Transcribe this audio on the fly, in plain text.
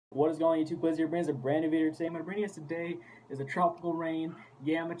What is going on, YouTube? Quiz here brings a brand new video today. I'm bringing us today is a tropical rain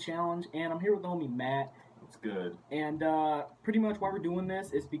gamma challenge, and I'm here with the homie Matt. It's good. And pretty much why we're doing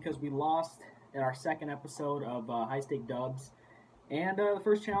this is because we lost in our second episode of high stake dubs, and the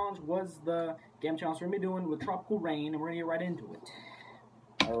first challenge was the gamma challenge. We're gonna be doing with tropical rain, and we're gonna get right into it.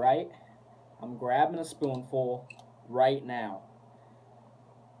 All right, I'm grabbing a spoonful right now.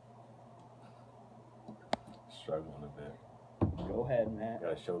 Struggling a bit. Go ahead, Matt.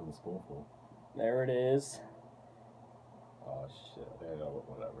 Gotta show them the spoonful. There it is. Oh shit. Yeah, no,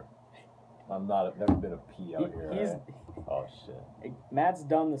 whatever. I've never been a pea out here. Right? Oh shit. Matt's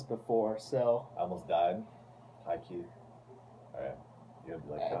done this before, so. I almost died. High key. Alright. You have to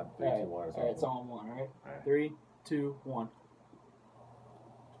like count 3, 2, 1 or something. Alright, it's all in one, alright? Alright. 3, 2, 1.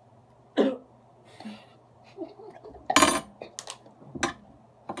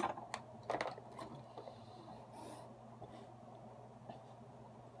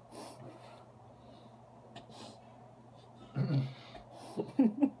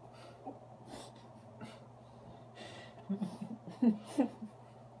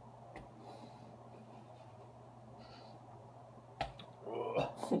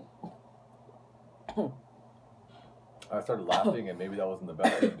 I started laughing, and maybe that wasn't the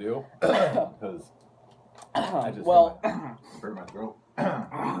best thing to do because I just burnt my throat.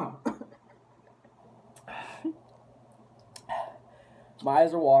 My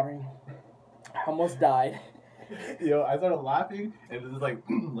eyes are watering. I almost died. Yo, I started laughing, and it just like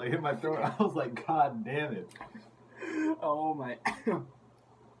hit my throat. I was like, God damn it! Oh my!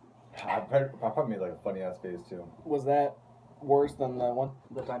 I probably made like a funny ass face too. Was that worse than the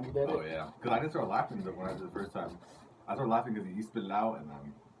time you did it? Oh yeah, because I didn't start laughing when I did it the first time. I started laughing because you spit it out and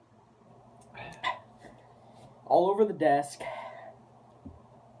all over the desk.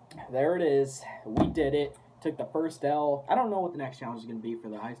 There it is. We did it. Took the first L. I don't know what the next challenge is going to be for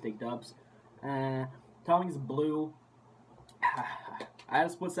the high stake dubs. Tommy's blue. I had a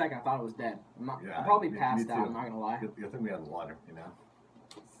split second. I thought it was dead. I probably passed out. I'm not going to lie. I think we had water, you know?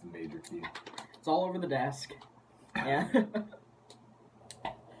 It's a major key. It's all over the desk. And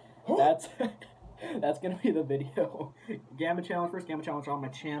that's going to be the video. Gamma challenge, first Gamma challenge on my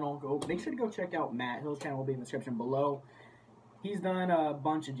channel. Make sure to go check out Matt. His channel will be in the description below. He's done a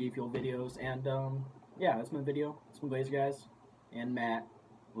bunch of G Fuel videos. And yeah, that's my video. It's been Blazer, guys. And Matt.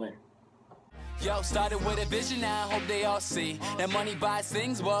 Later. Yo, started with a vision, now I hope they all see that money buys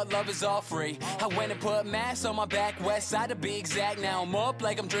things, but love is all free. I went and put mass on my back, west side to be exact. Now I'm up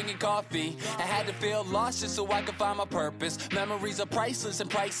like I'm drinking coffee. I had to feel lost just so I could find my purpose. Memories are priceless and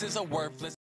prices are worthless.